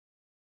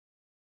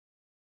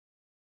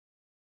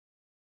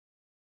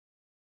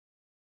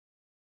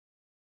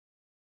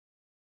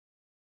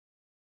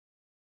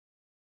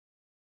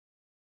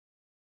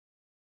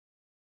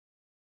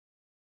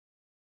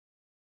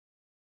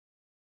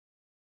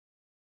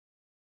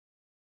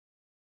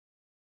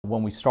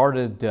when we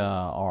started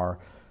our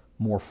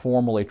more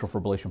formal atrial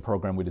fibrillation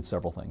program, we did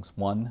several things.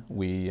 One,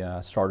 we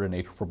started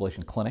an atrial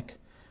fibrillation clinic.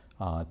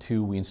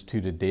 Two, we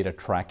instituted data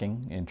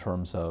tracking in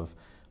terms of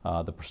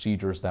the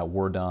procedures that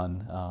were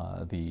done,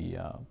 the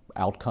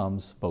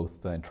outcomes,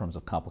 both in terms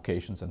of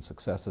complications and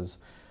successes,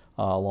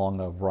 along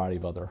a variety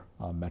of other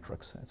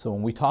metrics. So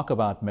when we talk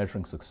about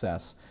measuring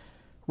success,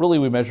 really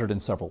we measure it in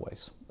several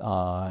ways.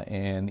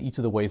 And each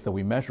of the ways that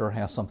we measure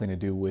has something to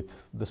do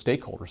with the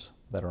stakeholders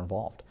that are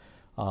involved.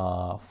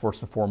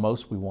 First and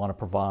foremost, we want to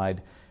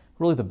provide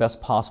really the best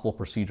possible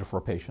procedure for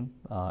a patient,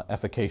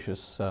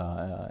 efficacious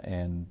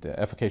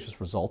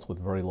results with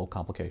very low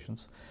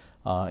complications.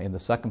 In the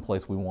second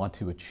place, we want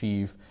to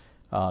achieve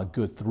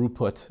good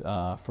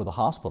throughput for the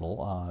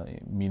hospital,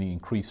 meaning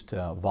increased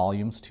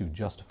volumes to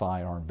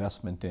justify our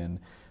investment in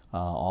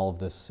all of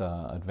this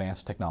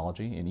advanced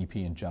technology in EP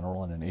in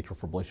general and in atrial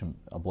fibrillation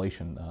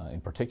ablation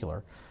in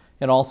particular.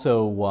 And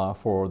also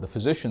for the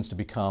physicians to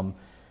become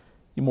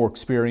more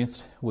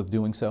experienced with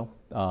doing so,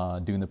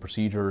 doing the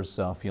procedures,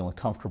 feeling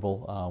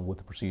comfortable with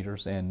the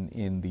procedures, and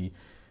in the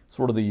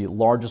sort of the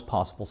largest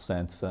possible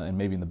sense, and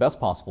maybe in the best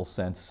possible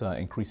sense,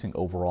 increasing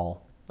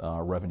overall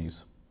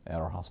revenues at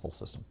our hospital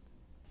system.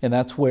 And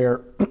that's where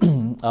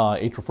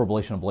atrial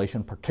fibrillation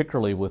ablation,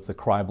 particularly with the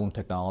cryoballoon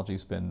technology,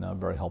 has been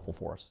very helpful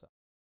for us.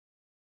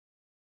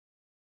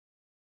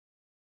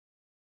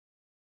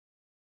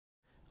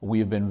 We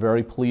have been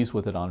very pleased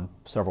with it on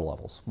several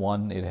levels.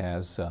 One, it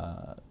has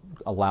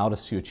allowed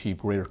us to achieve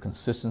greater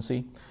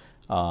consistency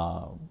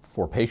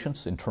for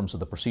patients in terms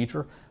of the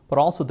procedure, but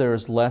also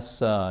there's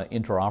less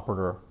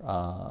inter-operator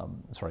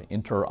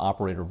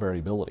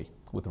variability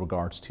with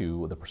regards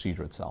to the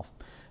procedure itself.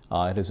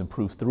 It has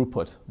improved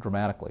throughput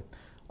dramatically.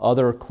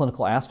 Other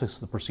clinical aspects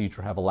of the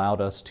procedure have allowed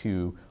us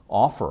to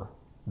offer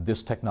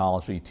this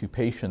technology to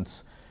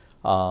patients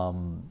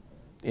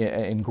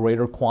in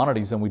greater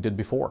quantities than we did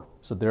before.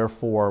 So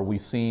therefore, we've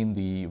seen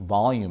the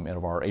volume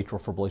of our atrial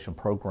fibrillation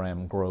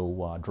program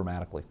grow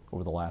dramatically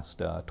over the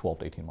last 12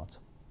 to 18 months.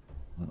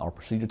 Our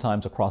procedure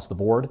times across the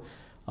board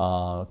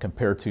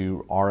compared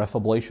to RF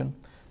ablation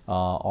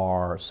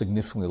are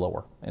significantly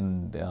lower.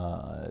 And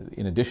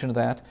in addition to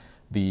that,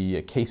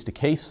 the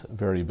case-to-case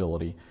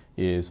variability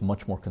is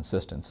much more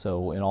consistent.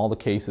 So in all the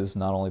cases,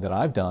 not only that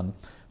I've done,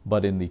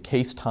 but in the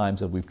case times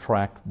that we've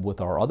tracked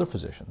with our other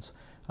physicians,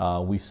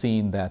 we've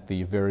seen that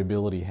the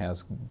variability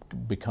has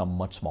become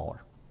much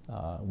smaller,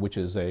 which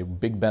is a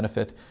big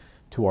benefit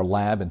to our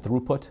lab and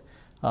throughput.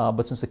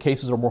 But since the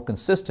cases are more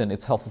consistent,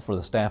 it's helpful for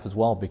the staff as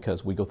well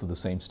because we go through the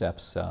same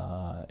steps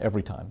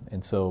every time.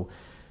 And so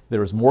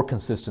there is more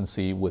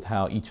consistency with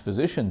how each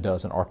physician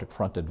does an Arctic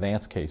Front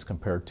Advance case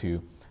compared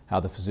to how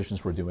the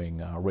physicians were doing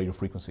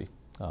radiofrequency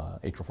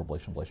atrial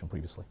fibrillation ablation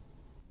previously.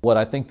 What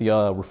I think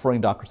the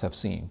referring doctors have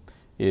seen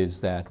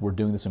is that we're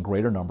doing this in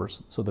greater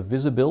numbers, so the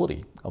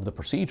visibility of the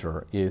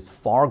procedure is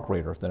far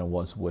greater than it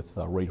was with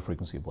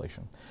radiofrequency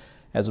ablation.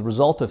 As a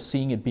result of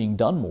seeing it being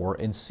done more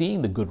and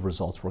seeing the good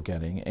results we're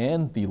getting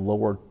and the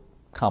lower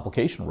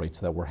complication rates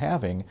that we're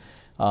having,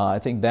 I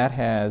think that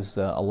has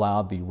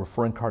allowed the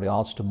referring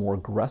cardiologists to more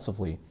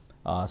aggressively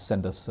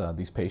send us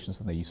these patients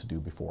than they used to do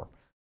before.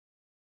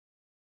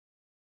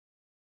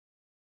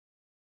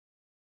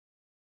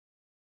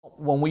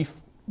 When we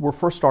were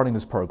first starting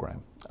this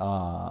program,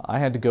 I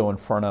had to go in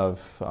front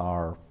of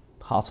our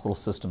hospital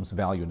system's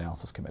value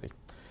analysis committee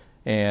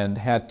and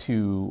had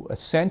to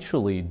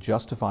essentially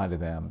justify to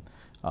them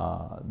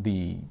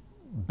the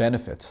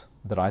benefits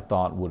that I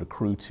thought would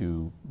accrue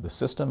to the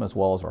system as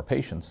well as our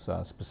patients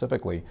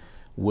specifically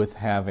with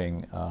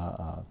having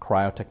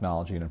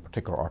cryotechnology and in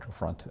particular Arctic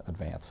Front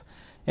Advance.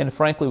 And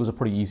frankly, it was a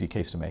pretty easy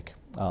case to make.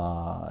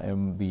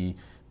 And the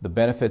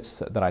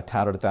benefits that I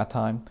touted at that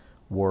time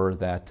were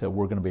that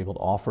we're going to be able to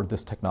offer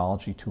this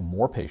technology to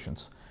more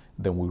patients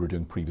than we were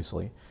doing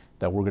previously,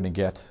 that we're going to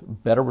get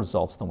better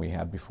results than we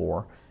had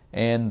before,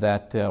 and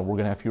that we're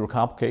going to have fewer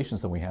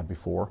complications than we had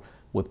before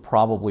with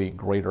probably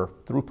greater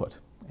throughput.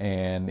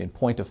 And in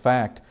point of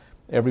fact,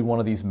 every one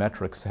of these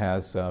metrics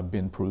has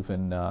been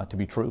proven to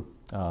be true,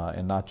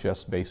 and not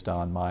just based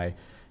on my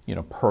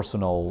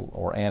personal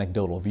or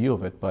anecdotal view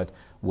of it, but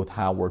with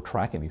how we're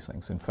tracking these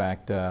things. In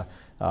fact,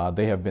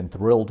 they have been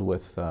thrilled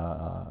with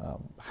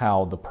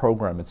how the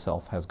program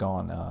itself has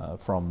gone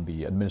from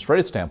the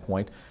administrative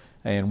standpoint,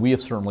 and we have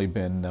certainly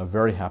been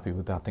very happy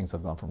with how things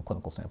have gone from a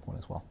clinical standpoint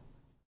as well.